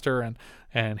punching faster.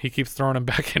 And he keeps throwing him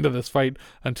back into this fight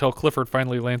until Clifford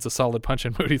finally lands a solid punch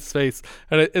in Moody's face.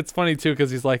 And it's funny, too,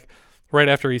 because he's like, right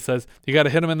after he says, you got to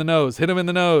hit him in the nose. And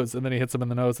then he hits him in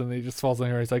the nose, and then he just falls in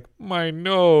there. He's like, my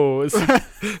nose.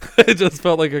 It just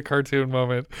felt like a cartoon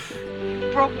moment.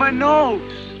 Broke my nose.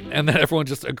 And then everyone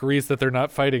just agrees that they're not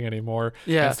fighting anymore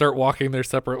and start walking their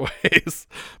separate ways.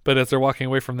 But as they're walking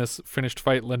away from this finished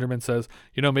fight, Linderman says,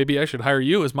 maybe I should hire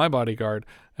you as my bodyguard.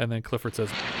 And then Clifford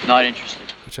says, not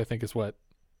interested. Which I think is what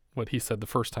he said the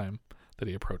first time that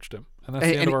he approached him. And that's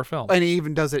the end of our film. And he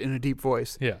even does it in a deep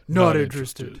voice. Yeah. Not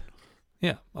interested.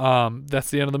 Yeah. That's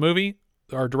the end of the movie.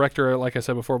 Our director, like I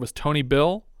said before, was Tony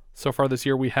Bill. So far this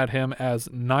year, we had him as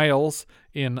Niles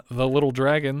in The Little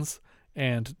Dragons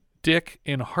and Dick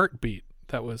in Heartbeat.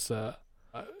 That was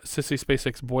Sissy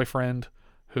Spacek's boyfriend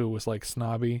who was like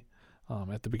snobby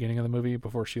at the beginning of the movie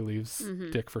before she leaves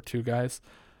Dick for two guys.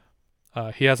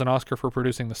 He has an Oscar for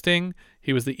producing The Sting.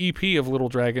 He was the EP of Little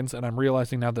Dragons, and I'm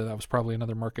realizing now that was probably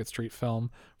another Market Street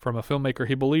film from a filmmaker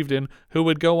he believed in who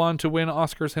would go on to win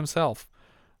Oscars himself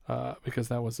because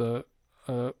that was a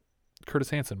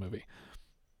Curtis Hanson movie.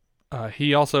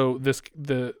 He also,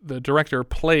 the director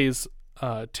plays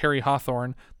Terry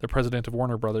Hawthorne, the president of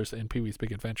Warner Brothers in Pee-wee's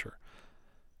Big Adventure.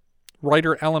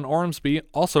 Writer Alan Ormsby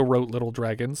also wrote Little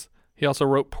Dragons. He also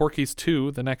wrote Porky's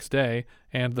 2 The Next Day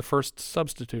and the first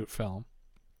Substitute film.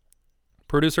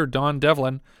 Producer Don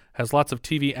Devlin has lots of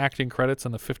TV acting credits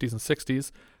in the 50s and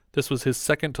 60s. This was his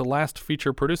second to last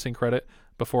feature producing credit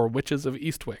before Witches of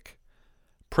Eastwick.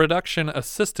 Production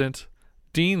assistant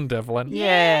Dean Devlin,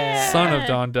 son of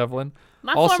Don Devlin.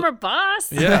 My former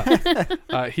boss.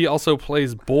 Yeah. He also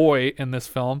plays Boy in this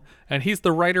film, and he's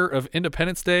the writer of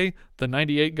Independence Day, the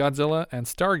 98 Godzilla, and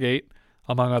Stargate,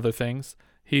 among other things.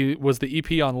 He was the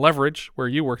EP on Leverage, where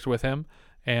you worked with him,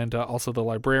 and also The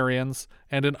Librarians,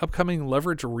 and an upcoming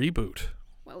Leverage reboot.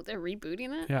 Whoa, they're rebooting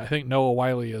that? Yeah, I think Noah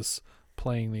Wyle is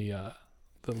playing the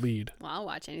lead. Well, I'll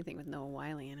watch anything with Noah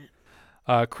Wyle in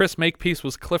it. Chris Makepeace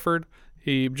was Clifford.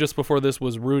 He, just before this,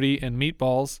 was Rudy in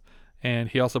Meatballs, and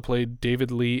he also played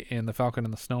David Lee in The Falcon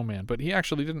and the Snowman, but he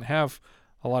actually didn't have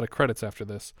a lot of credits after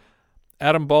this.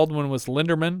 Adam Baldwin was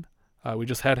Linderman. We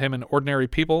just had him in Ordinary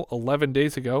People 11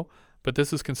 days ago, but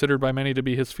this is considered by many to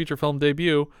be his feature film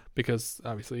debut because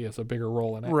obviously he has a bigger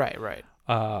role in it. Right.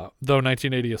 Though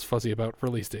 1980 is fuzzy about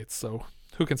release dates, so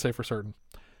who can say for certain?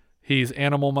 He's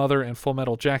Animal Mother in Full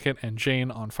Metal Jacket and Jane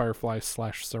on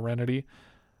Firefly/Serenity.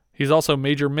 He's also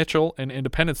Major Mitchell in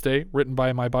Independence Day, written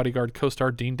by My Bodyguard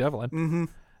co-star Dean Devlin. Mm-hmm.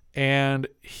 And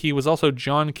he was also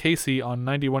John Casey on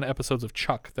 91 episodes of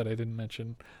Chuck that I didn't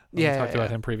mention. We talked about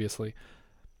him previously.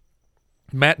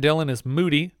 Matt Dillon is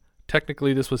Moody.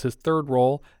 Technically, this was his third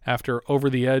role after Over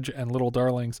the Edge and Little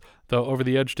Darlings, though Over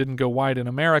the Edge didn't go wide in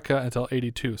America until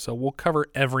 82, so we'll cover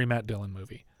every Matt Dillon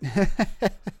movie.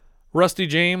 Rusty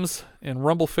James in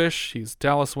Rumblefish. He's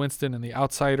Dallas Winston in The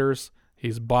Outsiders.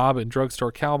 He's Bob in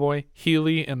Drugstore Cowboy.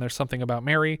 Healy in There's Something About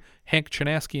Mary. Hank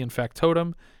Chinaski in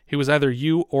Factotum. He was either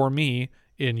you or me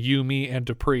in You, Me, and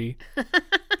Dupree.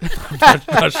 I'm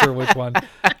not sure which one.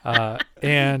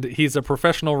 And he's a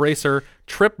professional racer,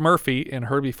 Trip Murphy, in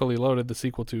Herbie Fully Loaded, the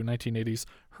sequel to 1980's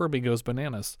Herbie Goes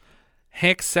Bananas.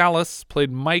 Hank Salas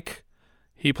played Mike.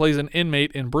 He plays an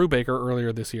inmate in Brubaker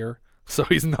earlier this year, so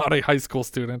he's not a high school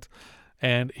student.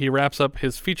 And he wraps up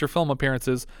his feature film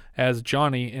appearances as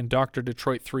Johnny in Dr.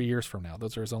 Detroit 3 years from now.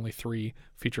 Those are his only 3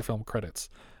 feature film credits.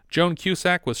 Joan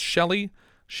Cusack was Shelley.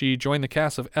 She joined the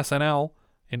cast of SNL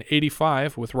in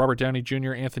 85 with Robert Downey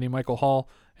Jr., Anthony Michael Hall,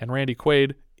 and Randy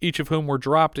Quaid, each of whom were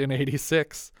dropped in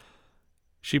 86.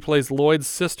 She plays Lloyd's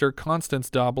sister, Constance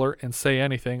Dobler, in Say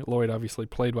Anything. Lloyd obviously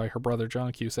played by her brother,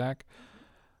 John Cusack.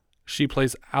 She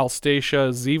plays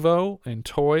Alstacia Zivo in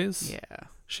Toys. Yeah.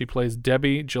 She plays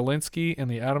Debbie Jelinski in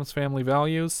The Addams Family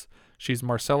Values. She's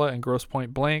Marcella in Grosse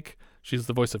Point Blank. She's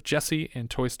the voice of Jessie in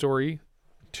Toy Story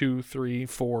 2, 3,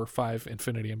 4, 5,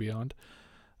 Infinity and Beyond.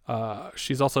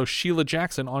 She's also Sheila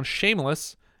Jackson on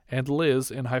Shameless and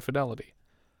Liz in High Fidelity.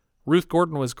 Ruth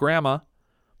Gordon was Grandma.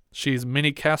 She's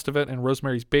Minnie Castevet in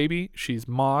Rosemary's Baby. She's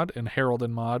Maude in Harold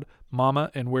and Maude.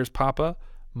 Mama in Where's Papa.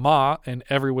 Ma in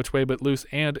Every Which Way But Loose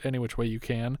and Any Which Way You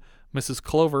Can. Mrs.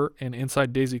 Clover in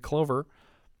Inside Daisy Clover.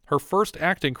 Her first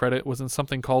acting credit was in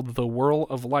something called The Whirl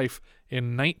of Life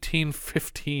in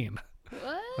 1915.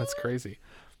 What? That's crazy.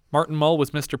 Martin Mull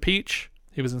was Mr. Peach.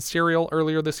 He was in Serial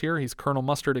earlier this year. He's Colonel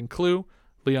Mustard in Clue.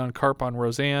 Leon Karp on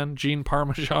Roseanne. Gene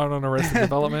Parmesan on Arrested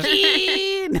Development.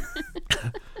 Gene!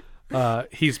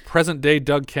 He's present-day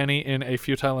Doug Kenny in A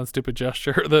Futile and Stupid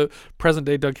Gesture. The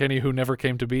present-day Doug Kenny who never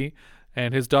came to be.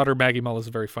 And his daughter Maggie Mull is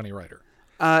a very funny writer.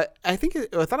 I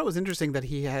thought it was interesting that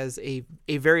he has a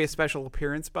very special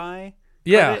appearance by.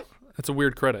 Yeah, credit. That's a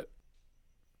weird credit.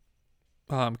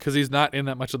 Because he's not in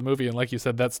that much of the movie, and like you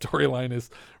said, that storyline is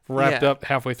wrapped up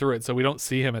halfway through it, so we don't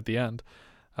see him at the end.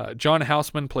 John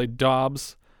Houseman played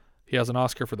Dobbs. He has an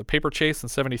Oscar for The Paper Chase in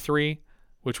 73,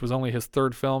 which was only his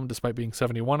third film, despite being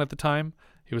 71 at the time.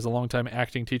 He was a longtime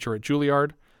acting teacher at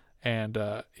Juilliard, and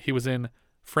he was in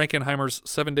Frankenheimer's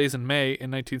 7 Days in May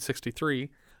in 1963,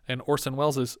 and Orson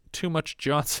Welles' Too Much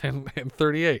Johnson in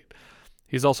 38.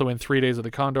 He's also in 3 Days of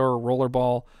the Condor,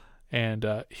 Rollerball, and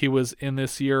he was in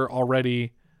this year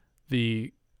already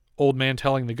the old man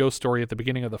telling the ghost story at the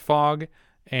beginning of The Fog,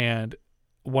 and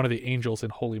one of the angels in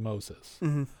Holy Moses,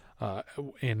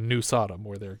 in New Sodom,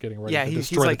 where they're getting ready to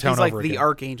destroy the town over again. He's like the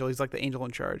archangel. He's like the angel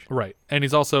in charge. Right. And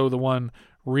he's also the one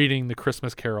reading the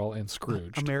Christmas Carol in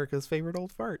Scrooge. America's favorite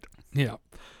old fart. Yeah.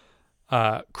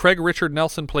 Craig Richard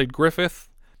Nelson played Griffith.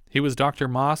 He was Dr.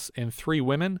 Moss in Three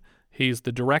Women. He's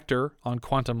the director on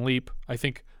Quantum Leap, I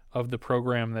think, of the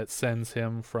program that sends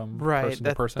him from person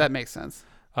to person. That makes sense.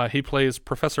 He plays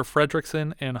Professor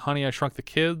Fredrickson in Honey, I Shrunk the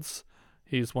Kids.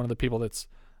 He's one of the people that's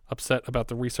upset about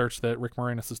the research that Rick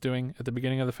Moranis is doing at the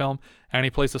beginning of the film. And he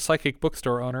plays a psychic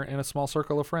bookstore owner in A Small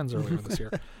Circle of Friends earlier this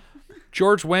year.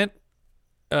 George Wendt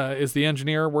is the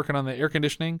engineer working on the air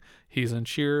conditioning. He's in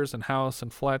Cheers and House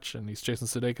and Fletch, and he's Jason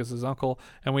Sudeikis' uncle.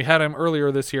 And we had him earlier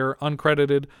this year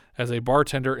uncredited as a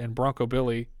bartender in Bronco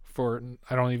Billy for,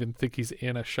 I don't even think he's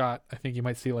in a shot. I think you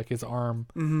might see like his arm.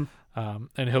 Mm-hmm.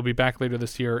 And he'll be back later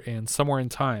this year in Somewhere in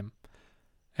Time.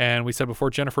 And we said before,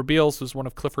 Jennifer Beals was one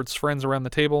of Clifford's friends around the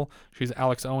table. She's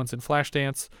Alex Owens in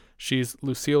Flashdance. She's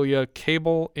Lucilia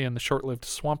Cable in the short-lived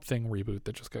Swamp Thing reboot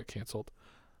that just got canceled.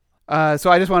 So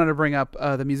I just wanted to bring up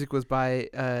the music was by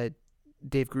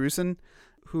Dave Grusin,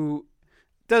 who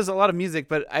does a lot of music,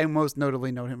 but I most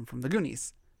notably know him from The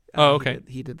Goonies. Oh, okay.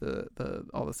 He did the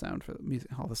all the sound for the music,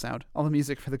 all the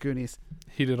music for The Goonies.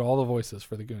 He did all the voices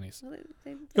for The Goonies. Well,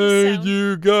 they Hey, sound.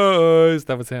 you guys!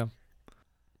 That was him.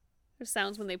 There's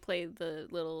sounds when they play the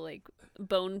little like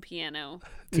bone piano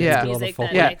Yeah, music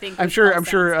that yeah. I think I'm sure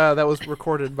that was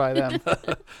recorded by them.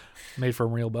 Made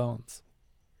from real bones,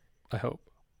 I hope.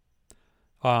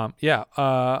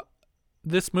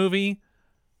 This movie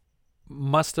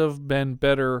must have been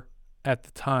better at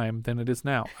the time than it is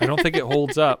now. I don't think it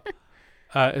holds up,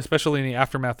 especially in the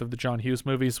aftermath of the John Hughes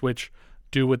movies, which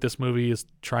do what this movie is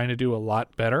trying to do a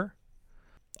lot better.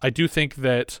 I do think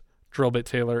that Drillbit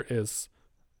Taylor is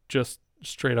just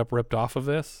straight up ripped off of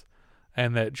this,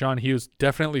 and that John Hughes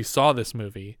definitely saw this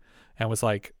movie and was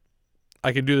like,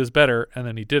 I can do this better, and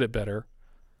then he did it better.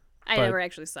 I never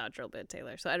actually saw Drillbit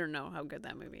Taylor, so I don't know how good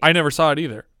that movie is. I never saw it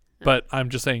either, but I'm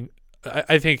just saying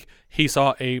I think he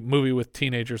saw a movie with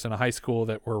teenagers in a high school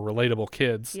that were relatable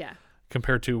kids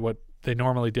compared to what they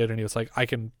normally did. And he was like, I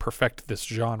can perfect this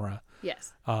genre.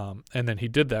 Yes. And then he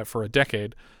did that for a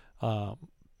decade.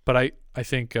 But I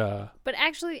think... but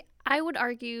actually, I would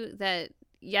argue that,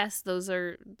 yes, those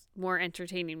are more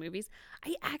entertaining movies.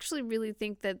 I actually really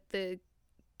think that the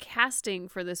casting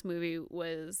for this movie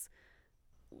was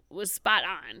spot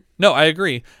on. No, I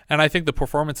agree. And I think the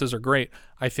performances are great.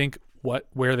 I think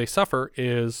where they suffer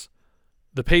is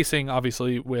the pacing,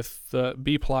 obviously, with the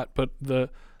B plot, but the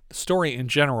story in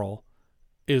general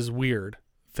is weird.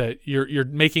 That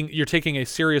you're taking a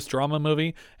serious drama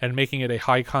movie and making it a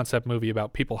high concept movie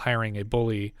about people hiring a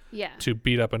bully to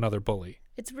beat up another bully.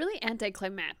 It's really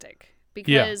anticlimactic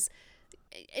because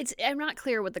I'm not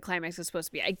clear what the climax is supposed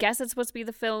to be. I guess it's supposed to be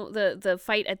the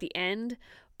fight at the end,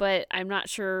 but I'm not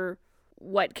sure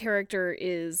what character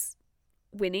is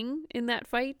winning in that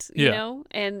fight, you know?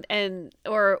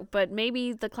 But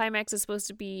maybe the climax is supposed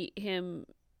to be him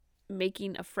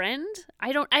making a friend.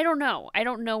 I don't know. I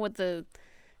don't know what the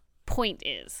point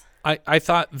is. I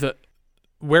thought that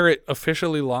where it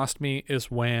officially lost me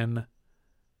is when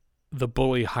the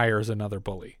bully hires another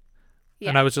bully. Yeah.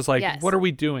 And I was just like, what are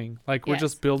we doing? Like, we're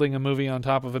just building a movie on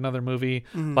top of another movie.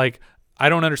 Mm-hmm. Like, I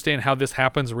don't understand how this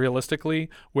happens realistically,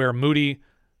 where Moody,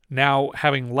 now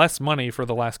having less money for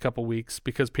the last couple weeks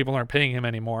because people aren't paying him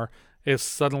anymore, is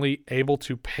suddenly able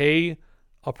to pay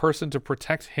a person to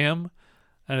protect him.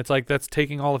 And it's like, that's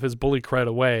taking all of his bully cred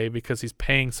away because he's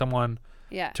paying someone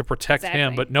to protect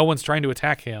him, but no one's trying to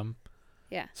attack him.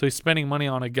 Yeah. So he's spending money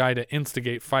on a guy to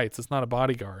instigate fights. It's not a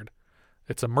bodyguard.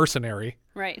 It's a mercenary.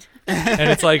 Right. And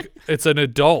it's like, it's an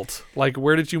adult. Like,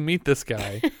 where did you meet this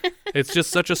guy? It's just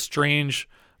such a strange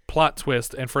plot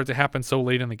twist. And for it to happen so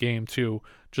late in the game, too,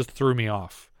 just threw me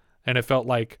off. And it felt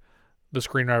like the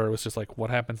screenwriter was just like, what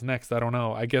happens next? I don't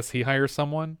know. I guess he hires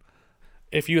someone.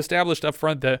 If you established up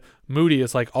front that Moody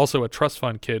is like also a trust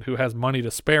fund kid who has money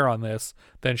to spare on this,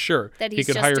 then sure, that he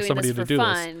could hire somebody to do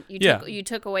fun. this. You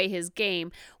took away his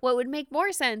game. What would make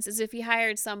more sense is if he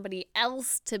hired somebody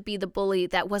else to be the bully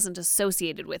that wasn't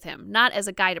associated with him, not as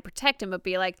a guy to protect him, but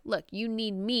be like, look, you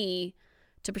need me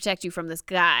to protect you from this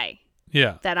guy.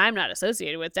 Yeah. That I'm not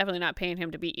associated with. Definitely not paying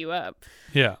him to beat you up.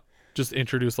 Yeah. Just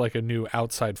introduce like a new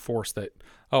outside force that,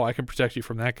 I can protect you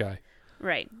from that guy.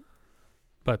 Right.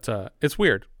 But it's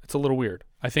weird. It's a little weird.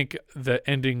 I think the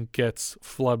ending gets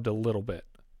flubbed a little bit.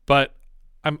 But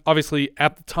I'm obviously,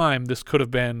 at the time, this could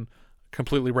have been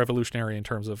completely revolutionary in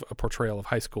terms of a portrayal of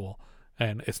high school.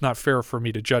 And it's not fair for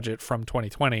me to judge it from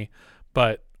 2020.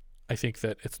 But I think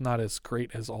that it's not as great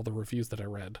as all the reviews that I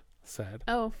read said.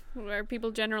 Oh, are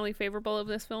people generally favorable of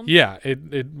this film? Yeah,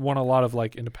 it won a lot of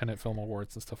like independent film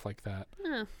awards and stuff like that.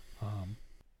 Oh.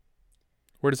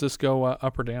 Where does this go,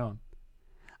 up or down?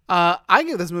 I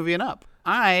give this movie an up.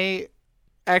 I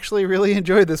actually really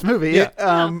enjoyed this movie.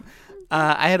 Yeah.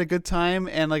 I had a good time,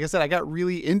 and like I said, I got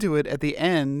really into it at the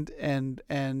end,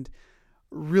 and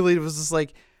really was just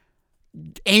like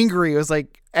angry. I was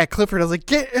like at Clifford. I was like,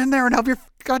 get in there and help your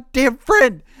goddamn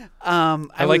friend.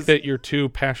 I like that your two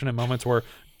passionate moments were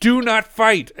do not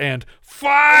fight and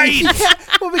fight. Yeah,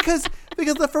 well, because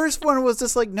the first one was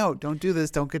just like, no, don't do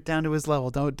this. Don't get down to his level.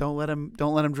 Don't let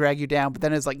him drag you down. But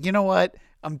then it's like, you know what?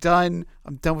 I'm done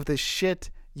with this shit.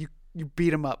 You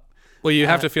beat him up. Well, you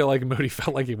have to feel like Moody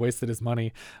felt like he wasted his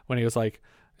money when he was like,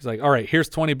 he's like, all right, here's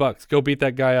 $20. Go beat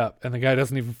that guy up. And the guy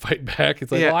doesn't even fight back.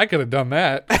 He's like, well, I could have done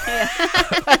that.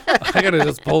 I could have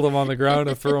just pulled him on the ground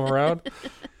and threw him around.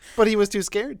 But he was too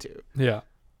scared to. Yeah.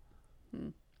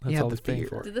 That's all he's paying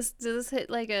for. Did this hit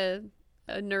like a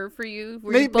nerve for you?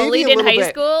 Were you bullied in high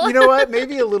school? You know what?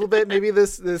 Maybe a little bit. Maybe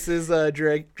this is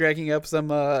dragging up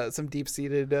some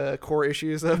deep-seated core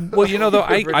issues. Well, you know, though,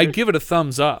 I give it a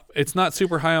thumbs up. It's not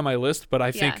super high on my list, but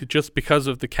I think just because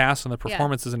of the cast and the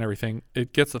performances and everything,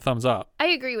 it gets a thumbs up. I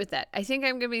agree with that. I think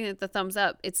I'm giving it the thumbs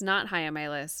up. It's not high on my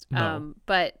list, no.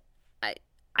 But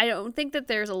I don't think that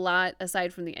there's a lot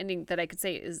aside from the ending that I could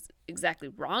say is exactly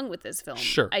wrong with this film.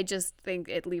 Sure. I just think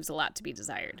it leaves a lot to be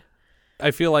desired.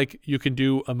 I feel like you can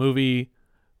do a movie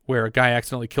where a guy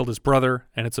accidentally killed his brother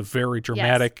and it's a very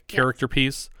dramatic character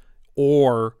piece,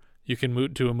 or you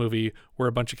can do a movie where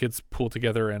a bunch of kids pool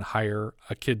together and hire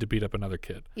a kid to beat up another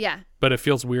kid. Yeah. But it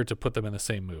feels weird to put them in the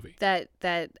same movie. That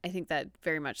I think that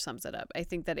very much sums it up. I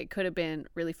think that it could have been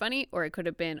really funny or it could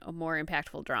have been a more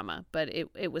impactful drama, but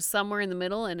it was somewhere in the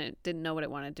middle and it didn't know what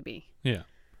it wanted to be. Yeah.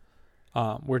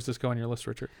 Where's this go on your list,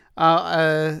 Richard? So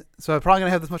I'm probably going to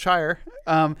have this much higher.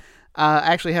 I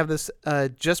actually have this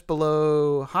just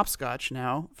below Hopscotch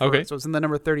now. Okay. So it's in the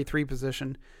number 33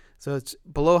 position. So it's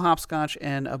below Hopscotch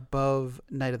and above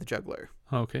Night of the Juggler.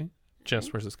 Okay.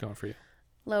 Jess, where's this going for you?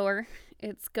 Lower.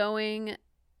 It's going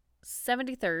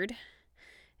 73rd.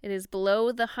 It is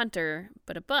below The Hunter,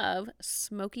 but above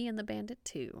Smokey and the Bandit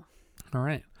 2. All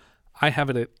right. I have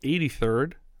it at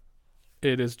 83rd.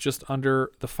 It is just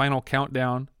under The Final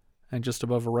Countdown and just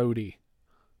above Roadie.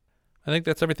 I think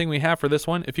that's everything we have for this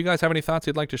one. If you guys have any thoughts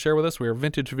you'd like to share with us, we are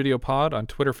Vintage Video Pod on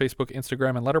Twitter, Facebook,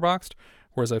 Instagram, and Letterboxd.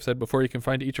 Or as I've said before, you can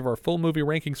find each of our full movie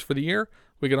rankings for the year.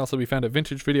 We can also be found at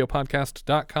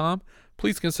vintagevideopodcast.com.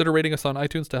 Please consider rating us on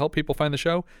iTunes to help people find the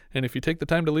show. And if you take the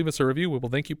time to leave us a review, we will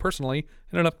thank you personally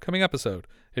in an upcoming episode.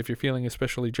 If you're feeling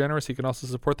especially generous, you can also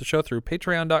support the show through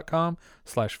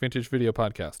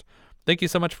patreon.com/vintagevideopodcast. Thank you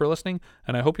so much for listening,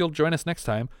 and I hope you'll join us next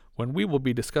time when we will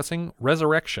be discussing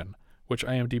Resurrection, which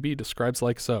IMDb describes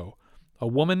like so. A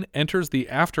woman enters the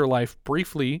afterlife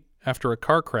briefly after a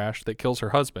car crash that kills her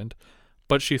husband,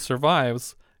 but she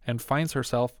survives and finds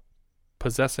herself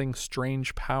possessing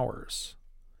strange powers.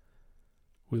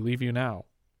 We leave you now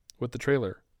with the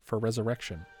trailer for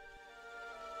Resurrection.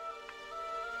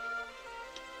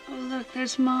 Oh, look,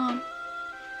 there's Mom.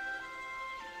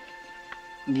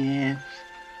 Yes,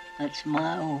 that's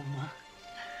my Oma.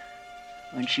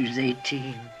 When she was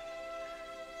 18.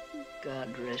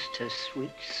 God rest her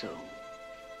sweet soul.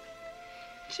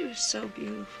 She was so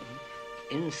beautiful.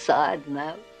 Inside and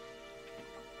out.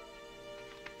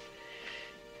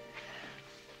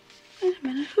 Wait a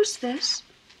minute, who's this?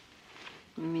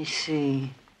 Let me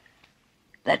see.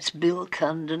 That's Bill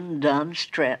Condon, Don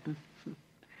Stratton.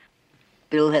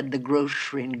 Bill had the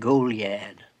grocery in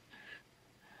Goliad.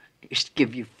 Used to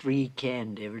give you free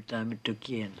candy every time he took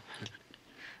you in.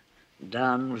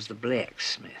 Don was the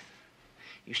blacksmith.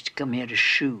 Used to come here to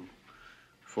shoe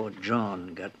before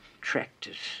John got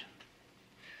tractors.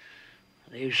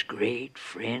 They was great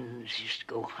friends. Used to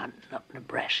go hunting up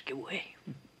Nebraska way.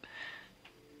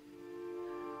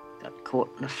 Got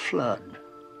caught in a flood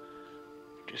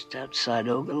just outside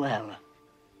Ogallala.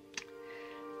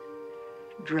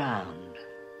 Drowned.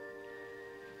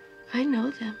 I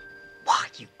know them. Why,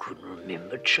 you couldn't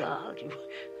remember, child. You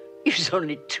was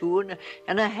only 2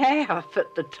 and a half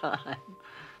at the time.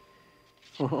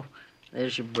 Oh,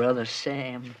 there's your brother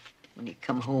Sam when he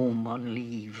come home on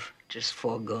leave just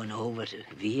before going over to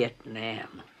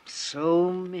Vietnam.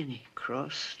 So many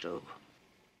crossed over.